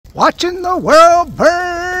Watching the world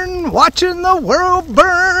burn, watching the world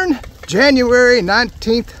burn. January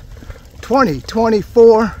 19th,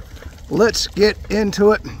 2024. Let's get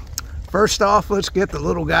into it. First off, let's get the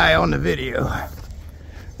little guy on the video.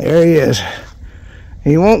 There he is.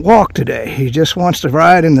 He won't walk today. He just wants to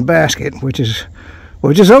ride in the basket, which is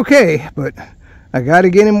okay, but I got to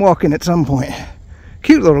get him walking at some point.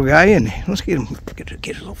 Cute little guy, isn't he? Let's get him, get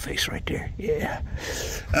his little face right there. Yeah.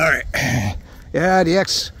 All right. Yeah,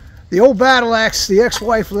 the old battle axe, the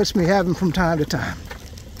ex-wife lets me have him from time to time.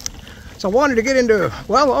 So I wanted to get into,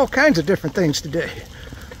 well, all kinds of different things today.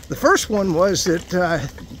 The first one was that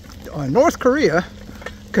North Korea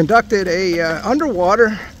conducted a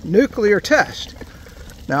underwater nuclear test.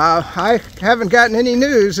 Now, I haven't gotten any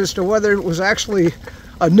news as to whether it was actually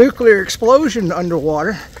a nuclear explosion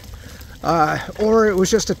underwater or it was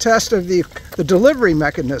just a test of the delivery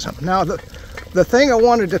mechanism. Now, the thing I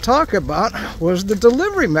wanted to talk about was the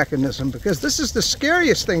delivery mechanism, because this is the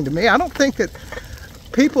scariest thing to me. I don't think that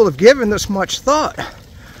people have given this much thought.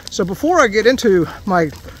 So before I get into my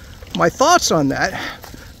thoughts on that,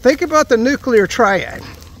 think about the nuclear triad,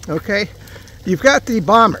 okay? You've got the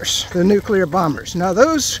bombers, the nuclear bombers. Now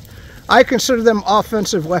those, I consider them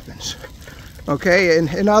offensive weapons, okay?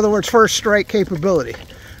 In other words, first strike capability.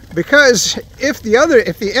 Because if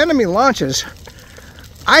the enemy launches,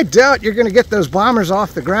 I doubt you're going to get those bombers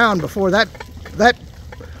off the ground before that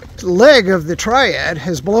leg of the triad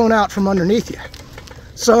has blown out from underneath you.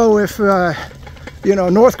 So if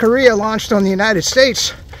North Korea launched on the United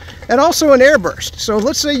States, and also an airburst. So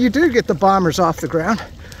let's say you do get the bombers off the ground.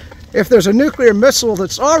 If there's a nuclear missile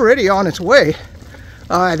that's already on its way,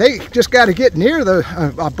 they just got to get near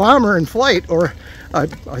a bomber in flight, or I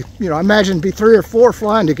imagine it'd be 3 or 4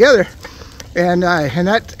 flying together. And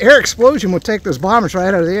that air explosion would take those bombers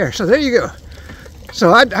right out of the air. So there you go.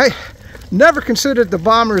 So I never considered the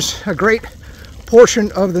bombers a great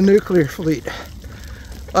portion of the nuclear fleet.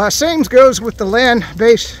 Same goes with the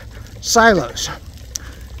land-based silos.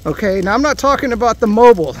 Okay, now I'm not talking about the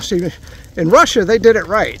mobile. See, in Russia they did it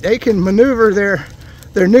right. They can maneuver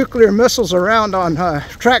their nuclear missiles around on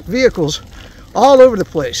tracked vehicles all over the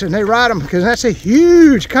place, and they ride them because that's a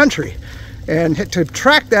huge country. And to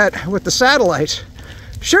track that with the satellites,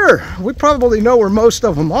 sure, we probably know where most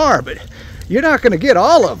of them are, but you're not going to get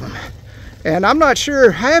all of them. And I'm not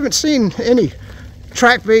sure, I haven't seen any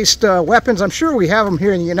track-based weapons. I'm sure we have them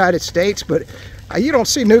here in the United States, but you don't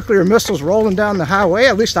see nuclear missiles rolling down the highway.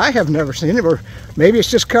 At least I have never seen it, or maybe it's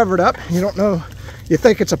just covered up. You don't know, you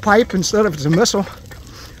think it's a pipe instead of it's a missile.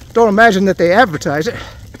 Don't imagine that they advertise it.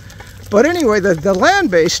 But anyway, the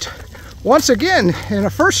land-based, once again, in a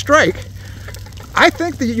first strike, I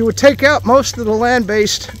think that you would take out most of the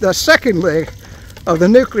land-based, the second leg of the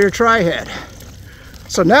nuclear triad.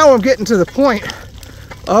 So now I'm getting to the point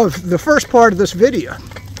of the first part of this video.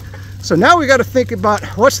 So now we got to think about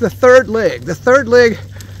what's the third leg. The third leg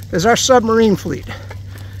is our submarine fleet.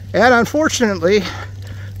 And unfortunately,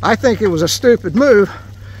 I think it was a stupid move.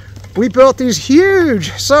 We built these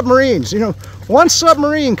huge submarines. One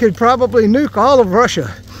submarine could probably nuke all of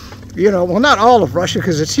Russia. Well, not all of Russia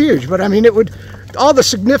because it's huge, but I mean, it would, all the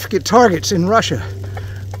significant targets in Russia.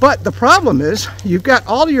 But the problem is, you've got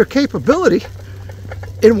all of your capability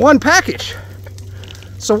in one package.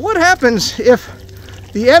 So what happens if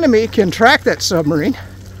the enemy can track that submarine,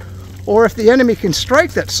 or if the enemy can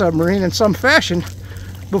strike that submarine in some fashion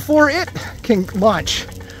before it can launch,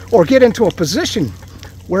 or get into a position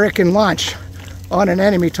where it can launch on an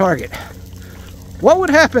enemy target? What would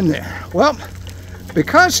happen there? Well,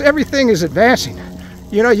 because everything is advancing,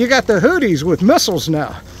 you got the Houthis with missiles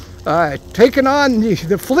now, taking on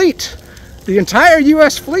the fleet, the entire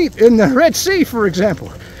U.S. fleet in the Red Sea, for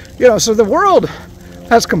example. So the world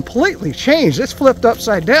has completely changed. It's flipped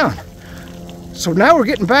upside down. So now we're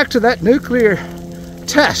getting back to that nuclear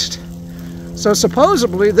test. So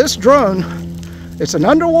supposedly this drone, it's an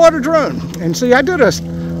underwater drone. And see, I did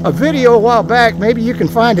a video a while back, maybe you can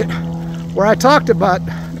find it, where I talked about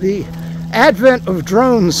the advent of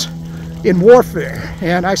drones in warfare.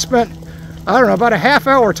 And I spent, I don't know, about a half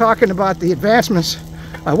hour talking about the advancements.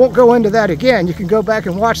 I won't go into that again. You can go back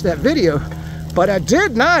and watch that video. But I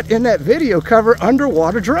did not, in that video, cover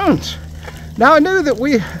underwater drones. Now, I knew that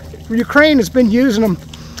Ukraine has been using them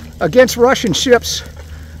against Russian ships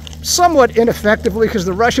somewhat ineffectively, because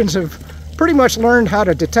the Russians have pretty much learned how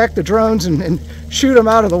to detect the drones and shoot them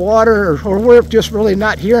out of the water, or we're just really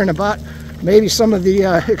not hearing about maybe some of the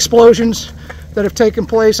explosions that have taken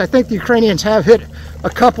place. I think the Ukrainians have hit a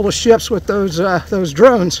couple of ships with those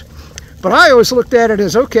drones. But I always looked at it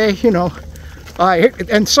as, okay,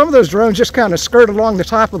 and some of those drones just kind of skirt along the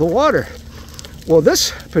top of the water. Well,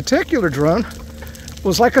 this particular drone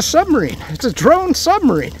was like a submarine. It's a drone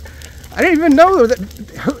submarine. I didn't even know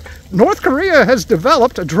that North Korea has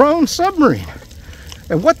developed a drone submarine.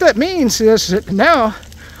 And what that means is that now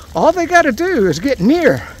all they got to do is get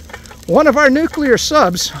near one of our nuclear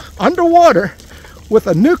subs underwater with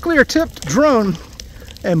a nuclear tipped drone,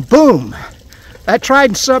 and boom, that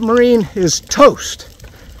Trident submarine is toast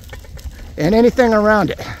and anything around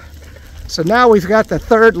it. So now we've got the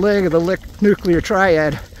third leg of the nuclear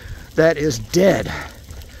triad that is dead.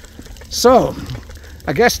 So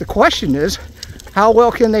I guess the question is, how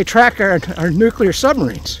well can they track our nuclear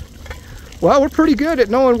submarines? Well, we're pretty good at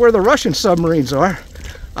knowing where the Russian submarines are.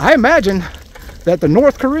 I imagine that the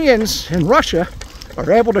North Koreans and Russia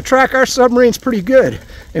are able to track our submarines pretty good.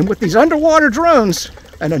 And with these underwater drones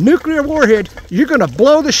and a nuclear warhead, you're going to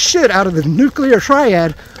blow the shit out of the nuclear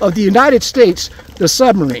triad of the United States, the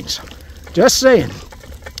submarines. Just saying.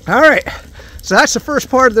 All right, so that's the first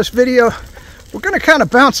part of this video. We're going to kind of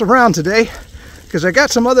bounce around today because I got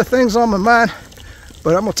some other things on my mind,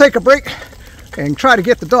 but I'm going to take a break and try to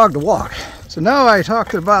get the dog to walk. So now I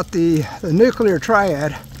talked about the nuclear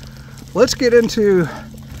triad. Let's get into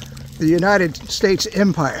the United States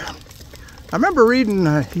Empire. I remember reading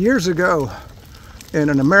years ago in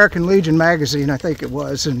an American Legion magazine, I think it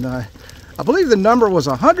was, and I believe the number was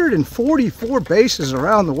 144 bases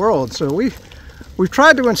around the world. So we've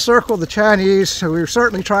tried to encircle the Chinese, so we're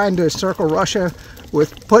certainly trying to encircle Russia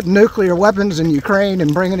with putting nuclear weapons in Ukraine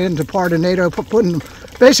and bringing it into part of NATO, putting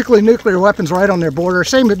basically nuclear weapons right on their border.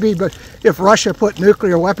 Same would be, but if Russia put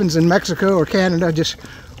nuclear weapons in Mexico or Canada. Just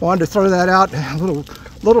wanted to throw that out, a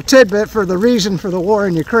little tidbit for the reason for the war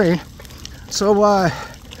in Ukraine. So,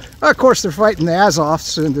 of course, they're fighting the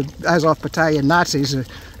Azovs and the Azov Battalion Nazis,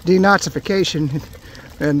 denazification.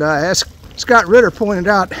 And as Scott Ritter pointed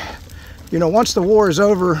out, you know, once the war is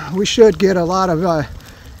over, we should get a lot of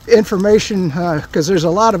information, because there's a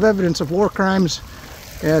lot of evidence of war crimes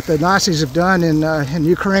that the Nazis have done in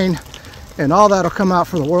Ukraine, and all that'll come out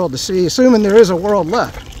for the world to see, assuming there is a world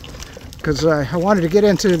left. Because I wanted to get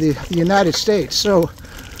into the United States. So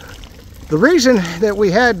the reason that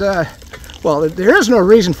we had, well, there is no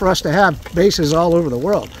reason for us to have bases all over the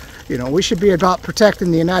world. You know, we should be about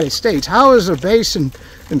protecting the United States. How is a base in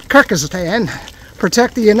Kyrgyzstan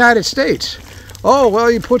protect the United States? Oh, well,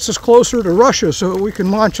 he puts us closer to Russia so we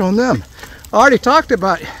can launch on them. I already talked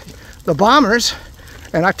about the bombers,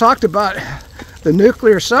 and I talked about the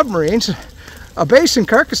nuclear submarines. A base in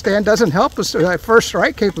Kyrgyzstan doesn't help us first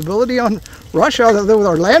strike capability on Russia, although with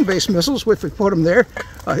our land-based missiles, if we put them there,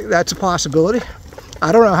 that's a possibility.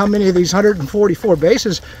 I don't know how many of these 144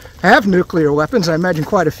 bases have nuclear weapons. I imagine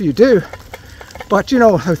quite a few do. But, you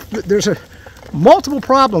know, there's multiple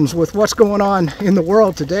problems with what's going on in the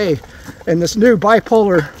world today in this new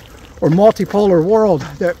bipolar or multipolar world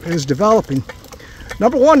that is developing.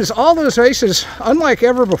 Number one is all those bases, unlike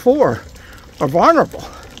ever before, are vulnerable.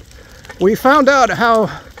 We found out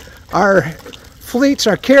how our fleets,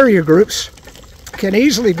 our carrier groups, can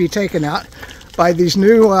easily be taken out by these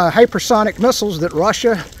new hypersonic missiles that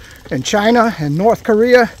Russia and China and North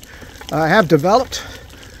Korea have developed.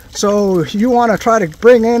 So you want to try to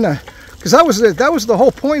bring in because that was the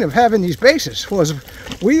whole point of having these bases, was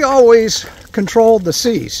we always controlled the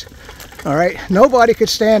seas. All right, nobody could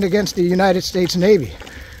stand against the United States Navy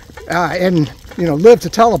and, you know, live to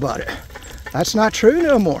tell about it. That's not true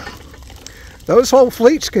no more. Those whole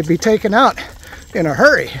fleets could be taken out in a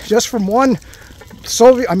hurry just from one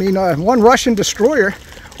Russian destroyer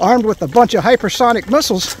armed with a bunch of hypersonic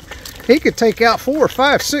missiles. He could take out 4,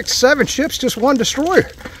 5, 6, 7 ships, just one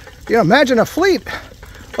destroyer. You know, imagine a fleet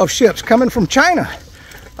of ships coming from China.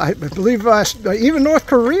 I believe even North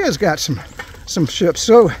Korea's got some ships.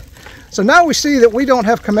 So now we see that we don't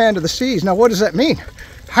have command of the seas. Now, what does that mean?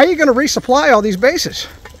 How are you going to resupply all these bases?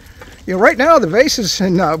 You know, right now the bases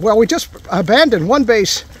in, well, we just abandoned one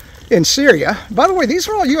base in Syria. By the way, these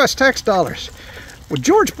are all U.S. tax dollars. With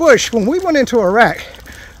George Bush, when we went into Iraq,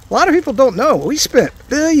 a lot of people don't know, we spent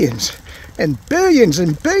billions and billions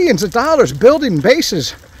and billions of dollars building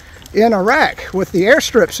bases in Iraq with the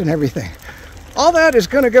airstrips and everything. All that is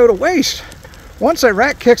going to go to waste. Once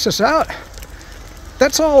Iraq kicks us out,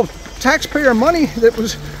 that's all taxpayer money that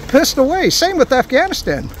was pissed away. Same with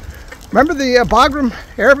Afghanistan. Remember the Bagram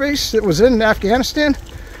Air Base that was in Afghanistan?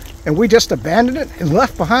 And we just abandoned it and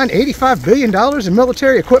left behind $85 billion in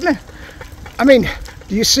military equipment? I mean,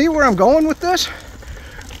 do you see where I'm going with this?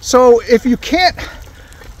 So if you can't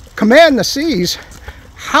command the seas,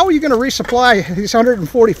 how are you going to resupply these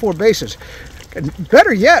 144 bases? And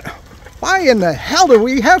better yet, why in the hell do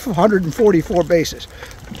we have 144 bases?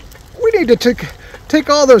 We need to take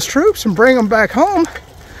all those troops and bring them back home,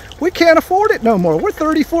 we can't afford it no more. We're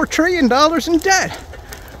 $34 trillion in debt.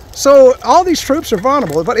 So all these troops are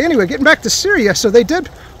vulnerable. But anyway, getting back to Syria, so they did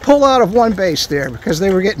pull out of one base there because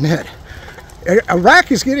they were getting hit.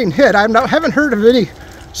 Iraq is getting hit. I haven't heard of any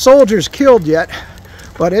soldiers killed yet,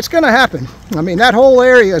 but it's going to happen. I mean, that whole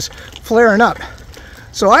area is flaring up.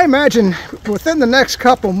 So I imagine within the next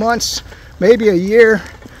couple months, maybe a year,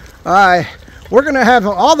 we're going to have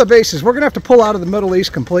all the bases. We're going to have to pull out of the Middle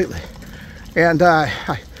East completely. And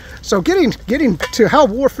so getting to how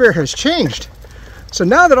warfare has changed. So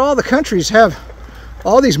now that all the countries have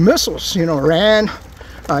all these missiles, you know, Iran,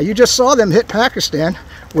 you just saw them hit Pakistan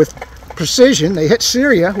with precision. They hit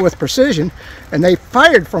Syria with precision, and they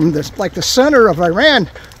fired from this, like the center of Iran,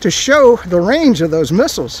 to show the range of those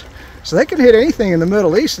missiles. So they can hit anything in the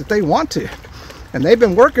Middle East that they want to. And they've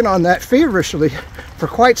been working on that feverishly for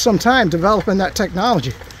quite some time, developing that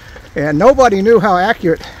technology. And nobody knew how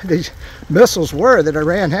accurate these missiles were that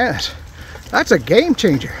Iran has. That's a game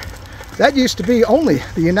changer. That used to be only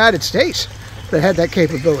the United States that had that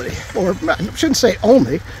capability. Or I shouldn't say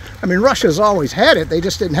only. I mean, Russia's always had it. They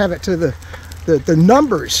just didn't have it to the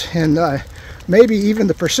numbers and maybe even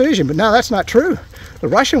the precision. But now that's not true. The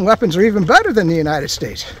Russian weapons are even better than the United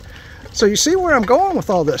States. So you see where I'm going with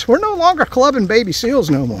all this. We're no longer clubbing baby seals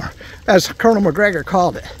no more, as Colonel McGregor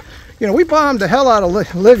called it. You know, we bombed the hell out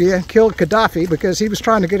of Libya and killed Gaddafi because he was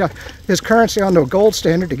trying to get his currency onto a gold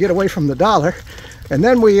standard to get away from the dollar. And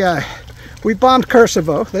then we bombed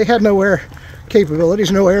Kosovo. They had no air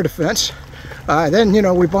capabilities, no air defense. Then, you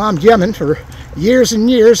know, we bombed Yemen for years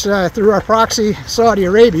and years through our proxy, Saudi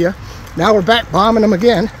Arabia. Now we're back bombing them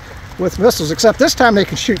again with missiles, except this time they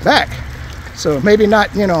can shoot back. So maybe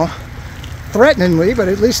not, you know, threateningly, but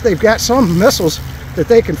at least they've got some missiles that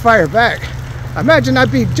they can fire back. I imagine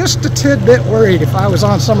I'd be just a tidbit worried if I was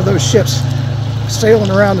on some of those ships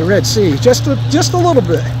sailing around the Red Sea. Just a little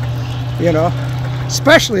bit, you know,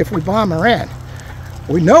 especially if we bomb Iran.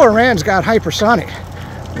 We know Iran's got hypersonic.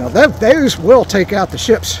 Now, those will take out the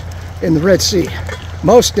ships in the Red Sea,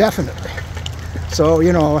 most definitely. So,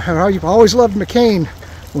 you know, I've always loved McCain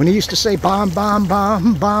when he used to say, bomb, bomb,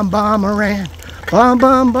 bomb, bomb, bomb Iran, bomb,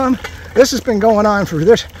 bomb, bomb. This has been going on for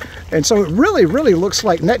this. And so it really, really looks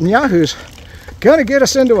like Netanyahu's going to get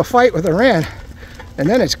us into a fight with Iran. And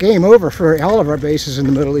then it's game over for all of our bases in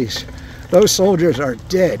the Middle East. Those soldiers are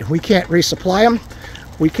dead. We can't resupply them.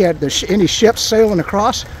 We can't, there's any ships sailing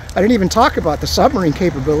across. I didn't even talk about the submarine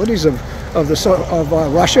capabilities of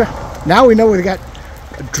Russia. Now we know we've got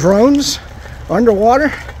drones underwater.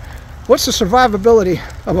 What's the survivability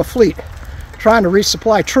of a fleet trying to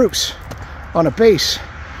resupply troops on a base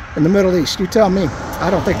in the Middle East? You tell me. I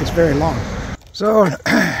don't think it's very long. So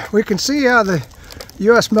we can see how the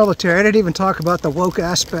U.S. military, I didn't even talk about the woke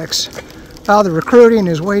aspects, how the recruiting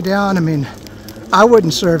is way down. I mean, I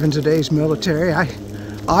wouldn't serve in today's military.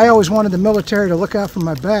 I always wanted the military to look out for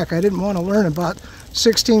my back. I didn't want to learn about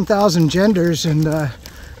 16,000 genders and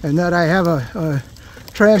that I have a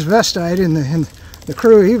transvestite in the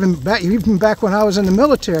crew. Even back when I was in the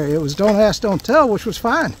military, it was don't ask, don't tell, which was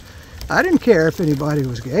fine. I didn't care if anybody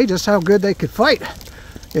was gay, just how good they could fight.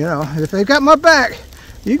 You know, if they've got my back,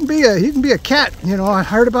 you can be a cat. You know, I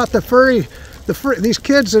heard about these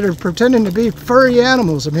kids that are pretending to be furry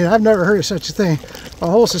animals. I mean, I've never heard of such a thing. Our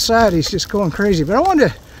whole society's just going crazy. But I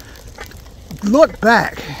wanted to look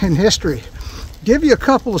back in history, give you a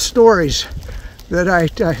couple of stories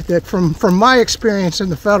that from my experience in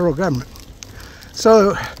the federal government.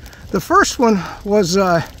 So the first one was,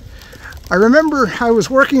 I remember I was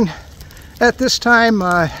working at this time,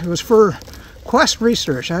 it was for Quest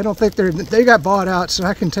Research. I don't think they got bought out, so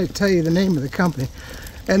I can tell you the name of the company.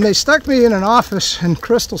 And they stuck me in an office in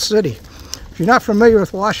Crystal City. If you're not familiar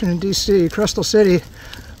with Washington, D.C., Crystal City,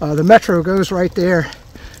 the metro goes right there.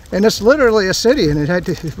 And it's literally a city, and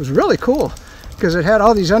it was really cool because it had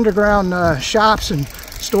all these underground shops and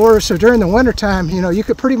stores. So during the wintertime, you know, you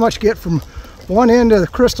could pretty much get from one end of the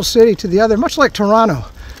Crystal City to the other, much like Toronto.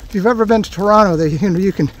 If you've ever been to Toronto,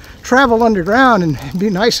 you can travel underground and be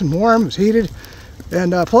nice and warm. It was heated,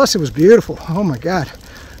 and plus it was beautiful. Oh my God.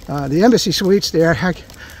 The embassy suites there,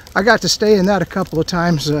 I got to stay in that a couple of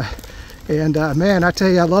times, and man, I tell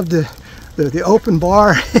you, I loved the open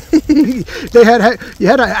bar. You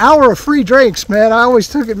had an hour of free drinks, man. I always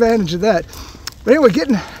took advantage of that. But anyway,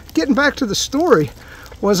 getting back to the story,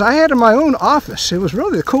 was I had my own office. It was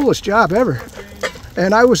really the coolest job ever,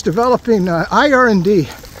 and I was developing IR&D.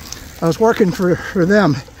 I was working for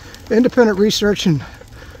them, independent research and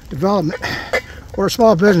development, or a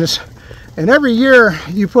small business. And every year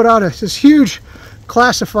you put out this huge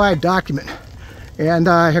classified document, And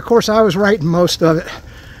of course I was writing most of it.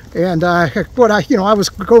 And I was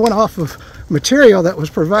going off of material that was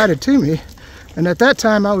provided to me. And at that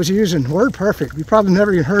time I was using WordPerfect. You probably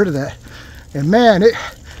never even heard of that. And man,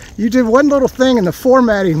 you did one little thing and the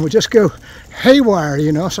formatting would just go haywire,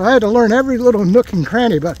 you know. So I had to learn every little nook and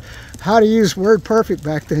cranny about how to use WordPerfect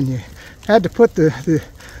back then. You had to put the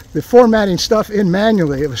formatting stuff in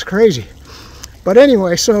manually. It was crazy. But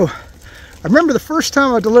anyway, so I remember the first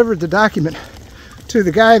time I delivered the document to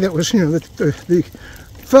the guy that was, you know, the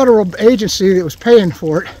federal agency that was paying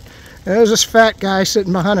for it. And there was this fat guy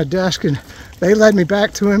sitting behind a desk, and they led me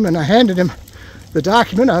back to him, and I handed him the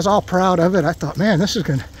document. I was all proud of it. I thought, man,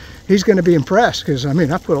 he's gonna be impressed, because I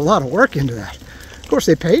mean, I put a lot of work into that. Of course,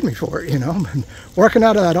 they paid me for it, you know. And working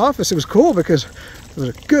out of that office, it was cool because there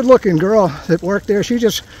was a good-looking girl that worked there. She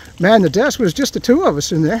just manned the desk. It was just the two of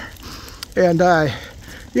us in there, and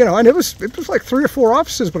you know, and it was like 3 or 4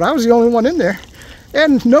 offices, but I was the only one in there,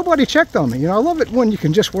 and nobody checked on me. You know, I love it when you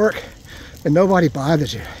can just work and nobody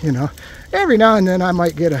bothers you. You know, every now and then I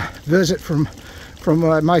might get a visit from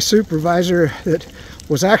my supervisor that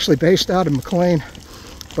was actually based out of McLean,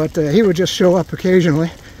 but he would just show up occasionally.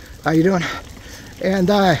 How you doing? And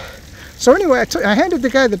so anyway, I handed the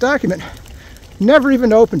guy the document, never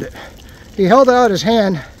even opened it. He held out his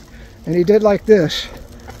hand and he did like this,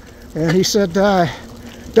 and he said,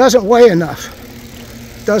 doesn't weigh enough.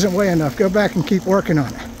 Doesn't weigh enough. Go back and keep working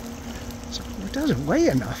on it. So it doesn't weigh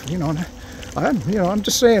enough, you know. I'm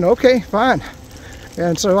just saying, okay, fine.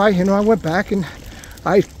 And so I went back and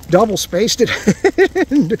I double spaced it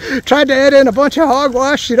and tried to add in a bunch of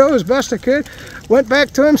hogwash, you know, as best I could. Went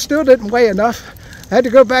back to him, still didn't weigh enough. I had to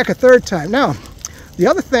go back a 3rd time. Now, the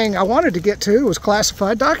other thing I wanted to get to was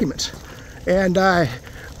classified documents. And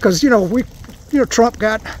because, you know, Trump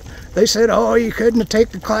they said, oh, you couldn't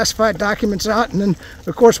take the classified documents out. And then,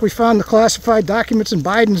 of course, we found the classified documents in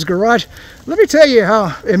Biden's garage. Let me tell you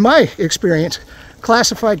how, in my experience,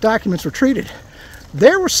 classified documents were treated.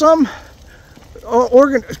 There were some,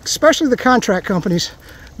 especially the contract companies,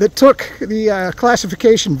 that took the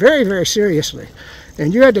classification very, very seriously.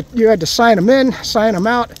 And you had to sign them in, sign them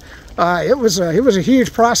out. It was a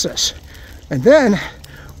huge process. And then,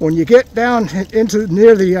 when you get down into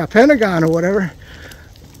near the Pentagon or whatever,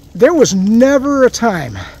 there was never a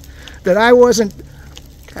time that I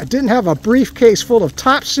didn't have a briefcase full of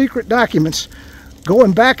top secret documents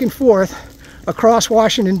going back and forth across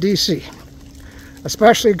Washington, D.C.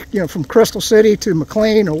 Especially, you know, from Crystal City to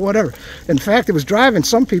McLean or whatever. In fact, it was driving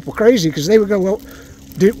some people crazy because they would go, well,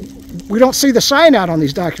 we don't see the sign out on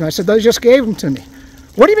these documents. I said, they just gave them to me.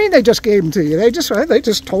 What do you mean they just gave them to you? They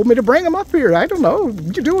just told me to bring them up here. I don't know.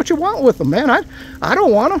 You do what you want with them, man. I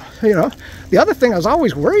don't want them, you know. The other thing I was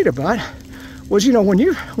always worried about was, you know, when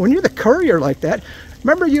you're the courier like that.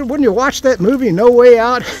 Remember when you watched that movie No Way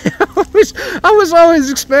Out? I was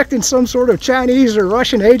always expecting some sort of Chinese or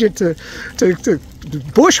Russian agent to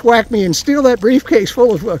bushwhack me and steal that briefcase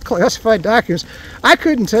full of classified documents. I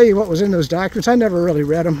couldn't tell you what was in those documents. I never really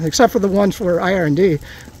read them, except for the ones for IR&D,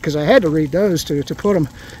 because I had to read those to put them.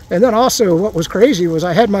 And then also what was crazy was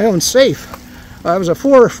I had my own safe. It was a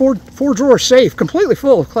four drawer safe, completely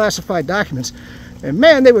full of classified documents. And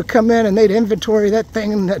man, they would come in and they'd inventory that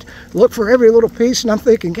thing and they'd look for every little piece. And I'm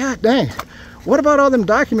thinking, God dang, what about all them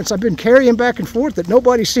documents I've been carrying back and forth that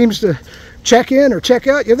nobody seems to check in or check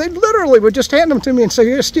out? Yeah, they literally would just hand them to me and say,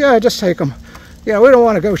 yeah, just take them. You know, we don't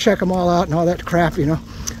want to go check them all out and all that crap, you know.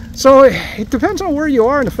 So it depends on where you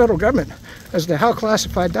are in the federal government as to how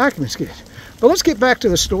classified documents get. But let's get back to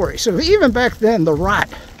the story. So even back then, the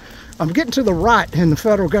rot, I'm getting to the rot in the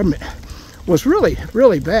federal government, was really,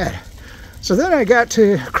 really bad. So then I got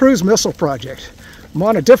to Cruise Missile Project. I'm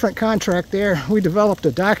on a different contract there. We developed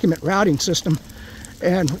a document routing system.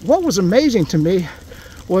 And what was amazing to me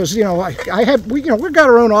was, you know, we got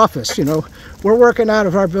our own office, you know. We're working out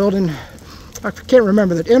of our building. I can't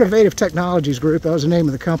remember that Innovative Technologies Group, that was the name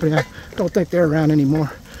of the company. I don't think they're around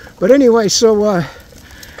anymore. But anyway, so,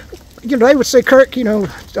 you know, they would say, Kirk, you know,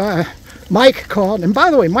 Mike called. And by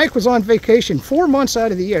the way, Mike was on vacation 4 months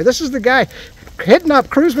out of the year. This is the guy heading up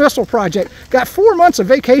Cruise Missile Project, got 4 months of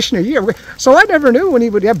vacation a year. So I never knew when he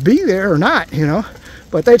would be there or not, you know.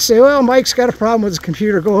 But they'd say, well, Mike's got a problem with his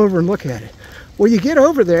computer, go over and look at it. Well, you get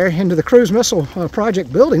over there into the Cruise Missile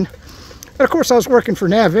Project building. And of course, I was working for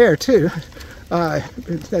NavAir too.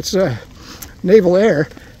 That's Naval Air.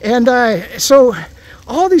 And so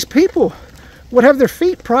all these people would have their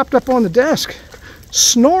feet propped up on the desk,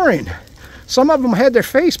 snoring. Some of them had their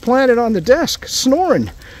face planted on the desk, snoring.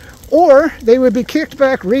 Or they would be kicked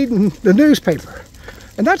back reading the newspaper.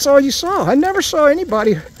 And that's all you saw. I never saw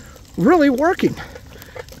anybody really working.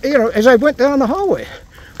 you know, as I went down the hallway.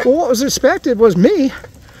 Well, what was expected was me,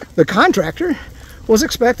 the contractor, was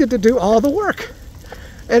expected to do all the work.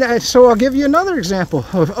 And so I'll give you another example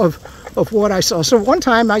of what I saw. So one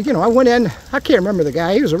time, I went in, I can't remember the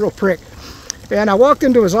guy, he was a real prick. And I walked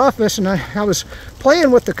into his office and I was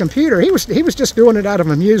playing with the computer. He was just doing it out of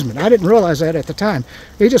amusement. I didn't realize that at the time.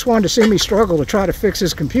 He just wanted to see me struggle to try to fix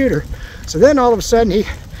his computer. So then all of a sudden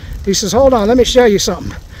he says, hold on, let me show you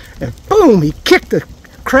something. And boom, he kicked the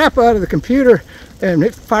crap out of the computer and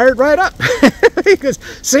it fired right up. He goes,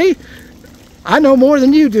 see, I know more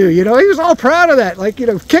than you do. You know, he was all proud of that. Like, you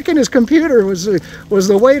know, kicking his computer was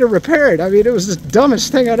the way to repair it. I mean, it was the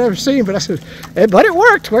dumbest thing I'd ever seen. But I said, but it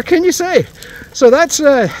worked. What can you say? So that's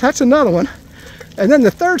another one. And then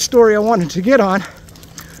the third story I wanted to get on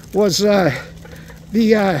was I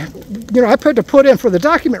had to put in for the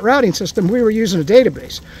document routing system. We were using a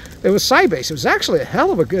database. It was Sybase. It was actually a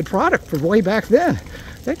hell of a good product for way back then.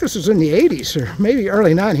 I think this was in the 80s or maybe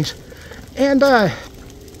early 90s. And I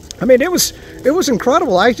mean, it was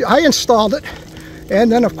incredible. I installed it,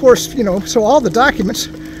 and then of course, you know, so all the documents,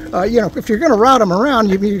 if you're going to route them around,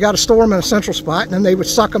 you got to store them in a central spot, and then they would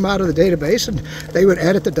suck them out of the database, and they would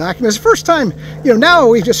edit the documents. The first time, you know, now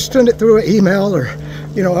we just send it through an email or,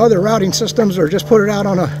 you know, other routing systems, or just put it out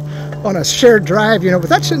on a shared drive, you know, but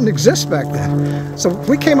that didn't exist back then. So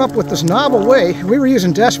we came up with this novel way. We were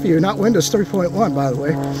using DeskView, not Windows 3.1, by the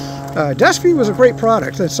way. DeskView was a great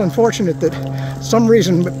product. It's unfortunate that some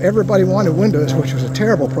reason everybody wanted Windows, which was a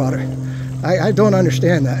terrible product. I don't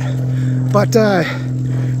understand that. But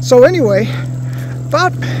so anyway,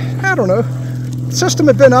 about, I don't know, the system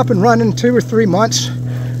had been up and running 2 or 3 months,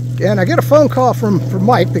 and I get a phone call from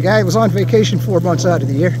Mike, the guy who was on vacation 4 months out of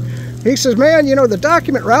the year. He says, man, you know, the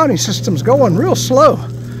document routing system's going real slow.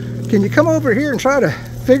 Can you come over here and try to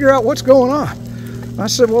figure out what's going on? I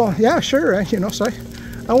said, well, yeah, sure. So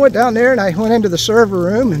I went down there and I went into the server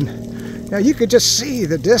room, and you know, you could just see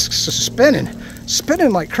the disks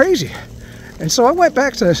spinning like crazy. And so I went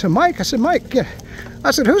back to Mike. I said, Mike, I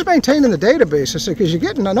said, who's maintaining the database? I said, because you're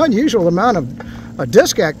getting an unusual amount of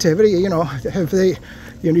disk activity. You know,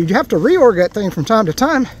 you have to reorg that thing from time to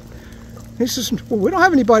time. He says, well, we don't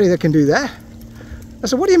have anybody that can do that. I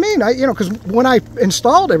said, what do you mean? Because when I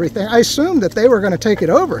installed everything, I assumed that they were going to take it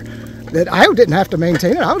over, that I didn't have to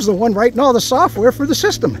maintain it. I was the one writing all the software for the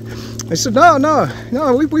system. They said, no,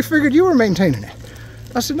 we figured you were maintaining it.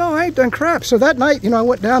 I said, no, I ain't done crap. So that night, I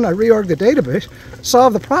went down, I reorged the database,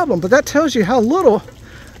 solved the problem. But that tells you how little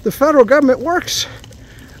the federal government works.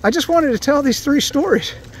 I just wanted to tell these 3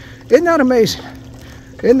 stories. Isn't that amazing?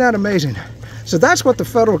 Isn't that amazing? So that's what the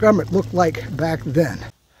federal government looked like back then.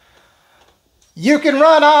 You can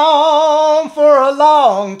run on for a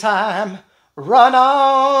long time. Run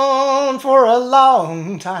on for a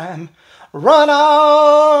long time. Run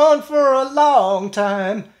on for a long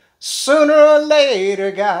time. Sooner or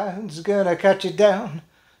later, God's gonna cut you down.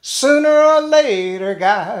 Sooner or later,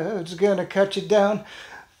 God's gonna cut you down.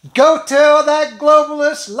 Go tell that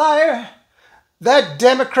globalist liar, that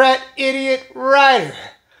Democrat idiot writer,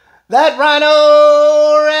 that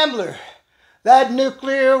rhino rambler, that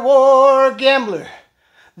nuclear war gambler,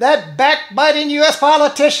 that backbiting U.S.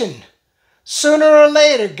 politician. Sooner or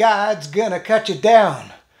later, God's gonna cut you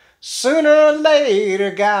down. Sooner or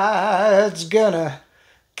later, God's gonna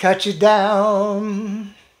cut you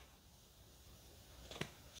down.